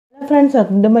friends,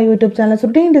 welcome to my YouTube channel. So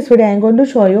today in this video I am going to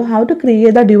show you how to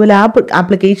create the dual app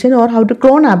application or how to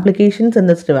clone applications in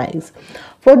this device.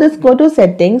 For this, go to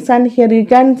settings and here you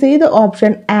can see the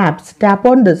option apps. Tap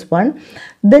on this one.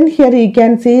 Then here you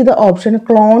can see the option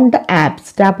cloned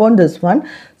apps. Tap on this one.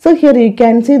 So here you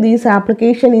can see this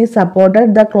application is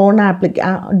supported, the clone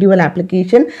dual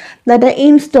application that I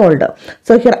installed.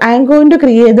 So here I am going to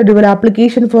create the dual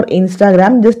application for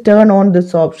Instagram. Just turn on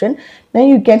this option. Now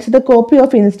you can see the copy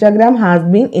of Instagram has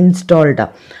been installed.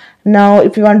 Now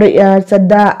if you want to set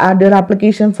the dual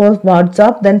application for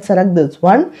WhatsApp, then select this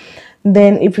one.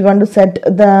 Then if you want to set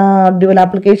the dual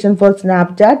application for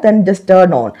Snapchat, then just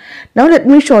turn on. Now let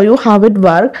me show you how it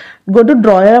works. Go to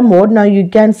drawer mode. Now you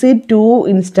can see 2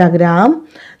 Instagram,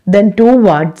 then 2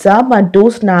 WhatsApp and 2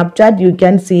 Snapchat you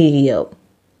can see here.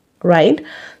 Right?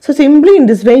 So simply in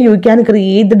this way you can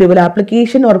create the dual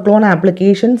application or clone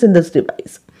applications in this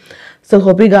device. So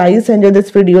hope you guys enjoy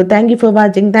this video. Thank you for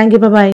watching. Thank you. Bye-bye.